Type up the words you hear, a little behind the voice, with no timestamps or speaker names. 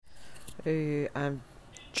I'm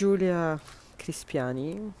Giulia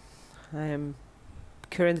Crispiani. I am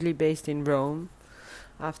currently based in Rome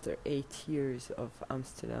after 8 years of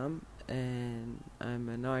Amsterdam, and I'm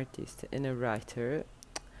an artist and a writer.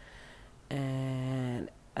 And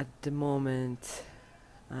at the moment,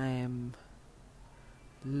 I am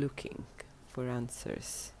looking for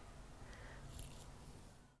answers.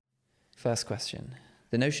 First question.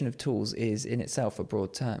 The notion of tools is in itself a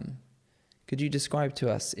broad term. Could you describe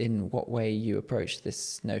to us in what way you approach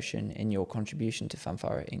this notion in your contribution to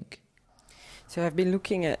Fanfare Inc.? So I've been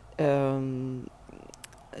looking at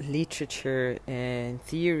literature and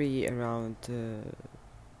theory around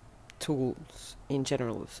tools in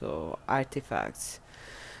general, so artifacts,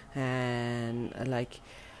 and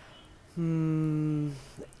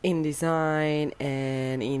in design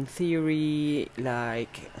and in theory,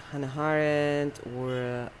 like Hannah Arendt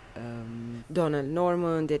or Donald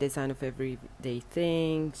Norman, the design of everyday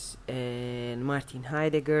things, and Martin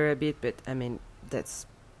Heidegger a bit, but I mean that's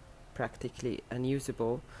practically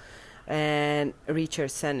unusable. And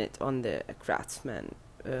Richard Sennett on the craftsman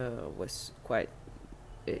was quite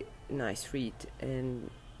a nice read,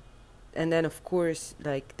 and then of course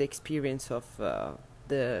like the experience of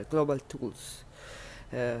the global tools,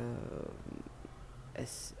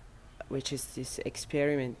 which is this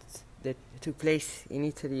experiment that took place in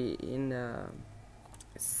Italy in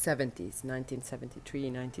 70s, 1973,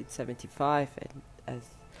 1975, and as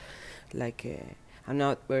like an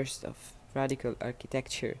outburst of radical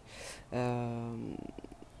architecture, and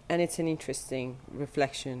it's an interesting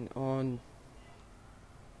reflection on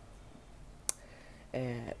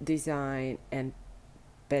design and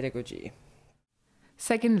pedagogy.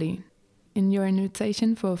 Secondly, in your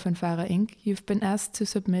invitation for Fanfare Inc., you've been asked to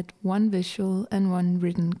submit one visual and one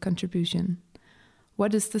written contribution.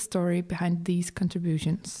 What is the story behind these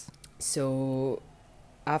contributions? So,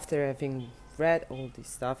 after having read all this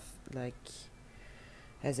stuff, like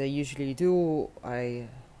as I usually do, I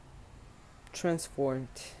transformed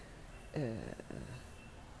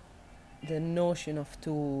the notion of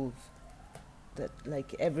tools, that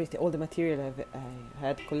like everything, all the material I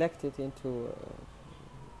had collected into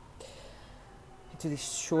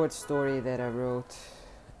this short story that I wrote.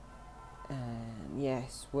 And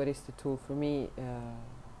yes, what is the tool for me?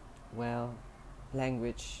 Well,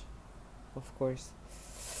 language, of course.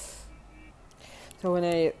 So when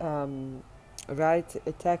I write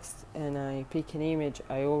a text and I pick an image,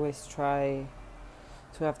 I always try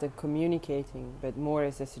to have them communicating, but more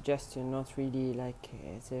as a suggestion, not really like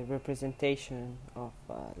as a representation of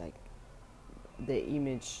like the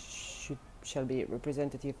image shall be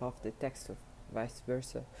representative of the text, or vice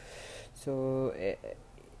versa. So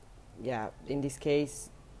yeah, in this case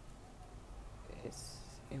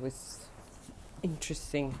it was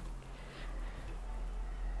interesting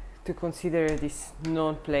to consider this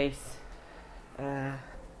known place,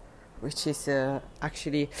 which is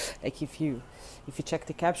actually, like if you check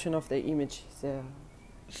the caption of the image, it's a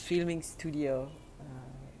filming studio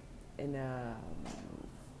in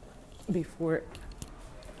before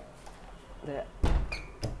the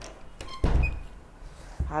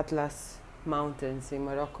Atlas Mountains in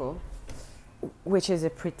Morocco, which is a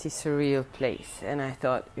pretty surreal place, and I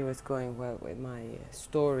thought it was going well with my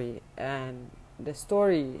story. And the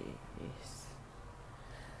story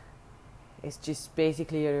is just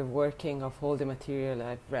basically a reworking of all the material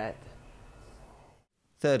I've read.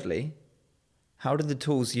 Thirdly, how do the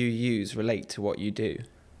tools you use relate to what you do?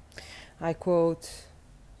 I quote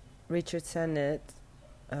Richard Sennett,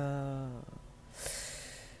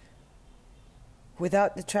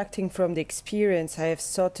 "Without detracting from the experience, I have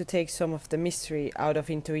sought to take some of the mystery out of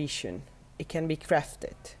intuition. It can be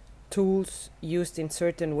crafted. Tools, used in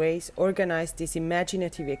certain ways, organize this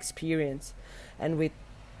imaginative experience, and with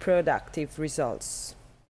productive results."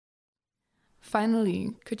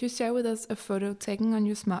 Finally, could you share with us a photo taken on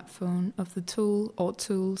your smartphone of the tool or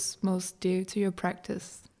tools most dear to your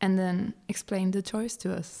practice, and then explain the choice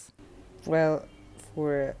to us? Well,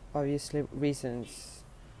 for obviously reasons,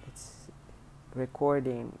 it's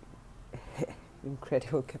recording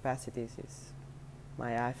incredible capacities is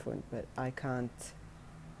my iPhone, but I can't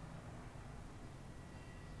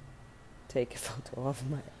take a photo of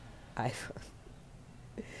my iPhone.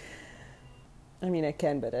 I mean, I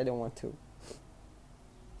can, but I don't want to.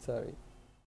 Sorry.